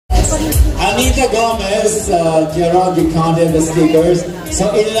Anita Gomez, Gerald, you counted the stickers.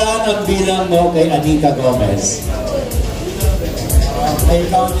 So ilan ang bilang mo kay Anita Gomez? I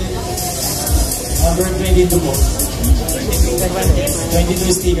counted number 22 po.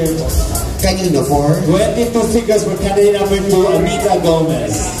 22 stickers po. Kanino for? 22 stickers for candidate number 2, Anita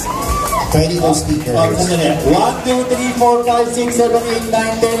Gomez. 22 stickers. 1, 2, 3, 4, 5, 6, 7, 8,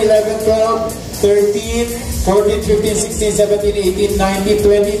 9, 10, 11, 12, 13, 14, 15, 16, 17, 18, 19,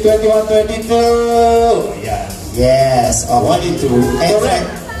 20, 21, 22. Yeah. Yes. Okay. 22. Correct.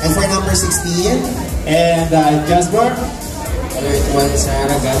 And for number 16? And Jasper? Alert 1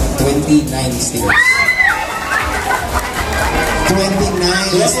 Sahara got 29 stickers.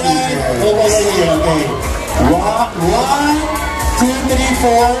 29 stickers. Over here, okay. 1, 2, 3,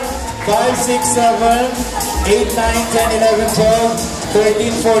 4, 5, 6, 7, 8, 9, 10, 11, 12,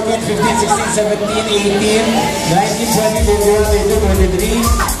 13, 14, 15, 16, 17, 18, 19, 20, 21, 22, 23,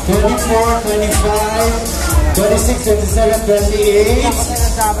 24, 25, 26, 27, 28.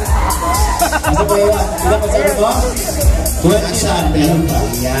 Ano ba yun? Ilan pa sabi mo?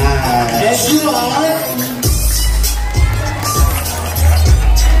 29. Yeah. And you are?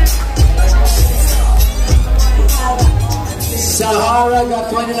 Sahara got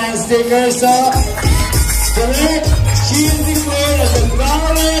 29 stickers, so correct. She is declared as the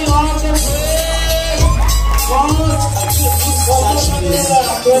darling of the play. Cosmo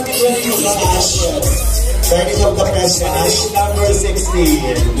Manila 2020. Burning of the press Nash. Number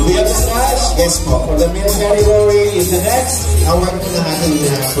 16. Do we have the Nash? Yes po. For the male category is the next. Award po ng ating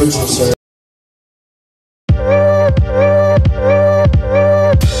producer.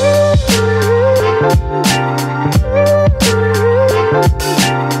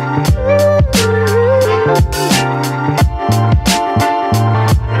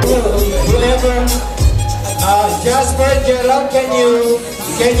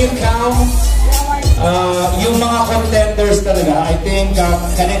 Can you count yung mga contenders talaga? I think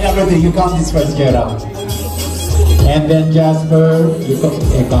kanina number 3, you count this first, Gerald. And then Jasper, you count.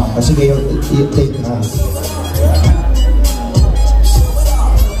 Sige, you take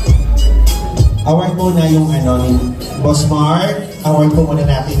award muna yung ano ni Boss Marc. Award po muna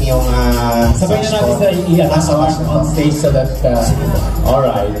natin yung sabay na natin sa on stage so that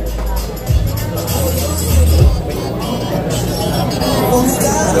alright.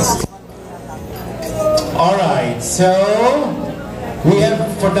 Alright, so we have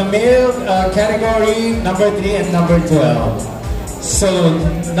for the male category number 3 and number 12. So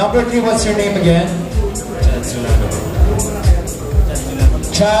number 3, what's your name again?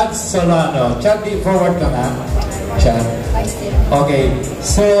 Chad Solano. Chad, forward ka na. Chad. Okay,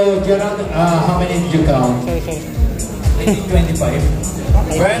 so Gerald, how many did you count? 25.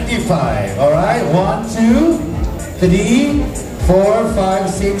 25. Alright, 1, 2, 3, 4, 5,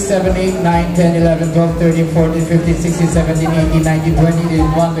 6, 7, 8, 9, 10, 11, 12, 13, 14, 15, 16, 17, 18, 19, 20,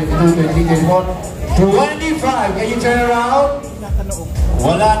 21, 22, 23, 24, 25. Can you turn around?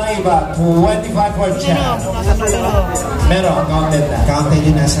 Wala na iba. 25 for Chad. Meron, counted na. Counted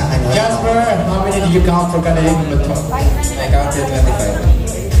yun nasa ano. Jasper, how many did you count for candidate number 12? I counted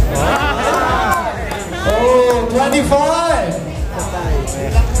 25. Oh, 25!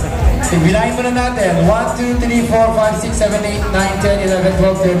 Bilangin muna natin. 1, 2, 3, 4, 5, 6, 7, 8, 9, 10, 11,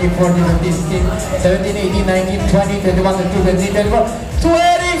 12, 13, 14, 15, 16, 17, 18, 19, 20, 21, 22, 23, 24,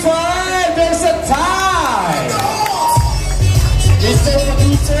 25! There's a tie! Mr.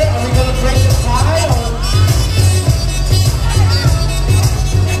 Producer, are we gonna break the tie or?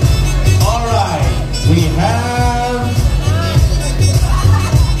 Alright, we have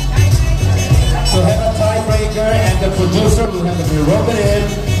to have a tiebreaker and the producer will have to be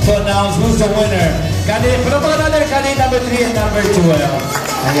prerogative to announce who's the winner. Candidate number 3 and number 12.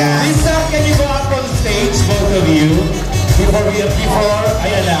 Ayan. Lisa, can you go up on stage, both of you, before I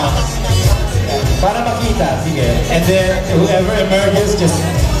announce? Para makita, sige. And then whoever emerges, just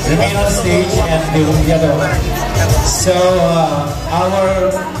remain on stage and do the other one. So,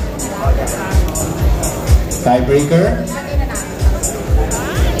 our tiebreaker.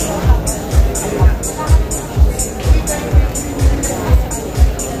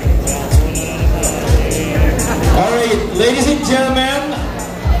 Alright, ladies and gentlemen,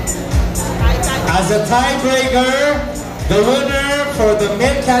 as a tiebreaker, the winner for the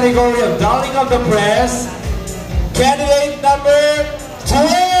mid category of Darling of the Press, candidate number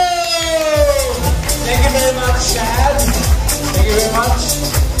 12! Thank you very much, Chad. Thank you very much.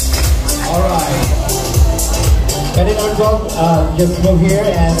 Alright. Candidate number 12, just move here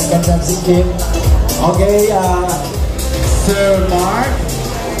and get that seat. Okay, Sir Marc.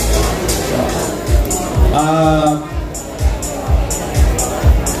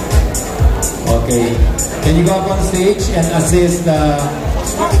 Okay. Can you go up on stage and assist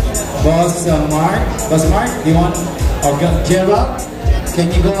Boss Marc? Boss Marc, do you want? Or Gerald?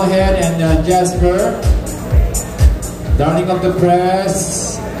 Can you go ahead and Jasper? Darling of the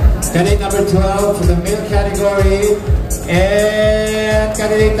press. Candidate number 12 for the male category. And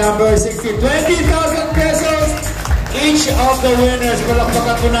candidate number 16. 20,000 pesos each of the winners.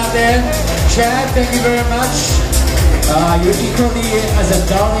 Palakpakan po natin. Chad, thank you very much. You're equally as a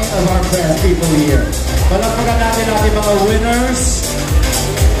darling of our press people here. Palakpakan natin ating mga winners.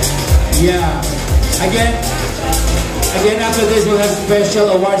 Yeah. Again, after this, we'll have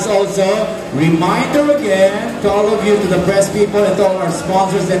special awards also. Reminder again to all of you, to the press people and to all our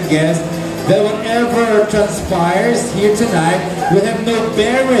sponsors and guests, that whatever transpires here tonight will have no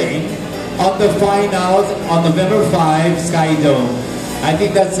bearing on the finals on November 5, Skydome. I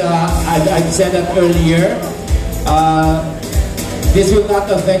think that's, I've said that earlier. This will not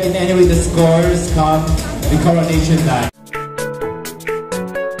affect in any way the scores come the Coronation Night.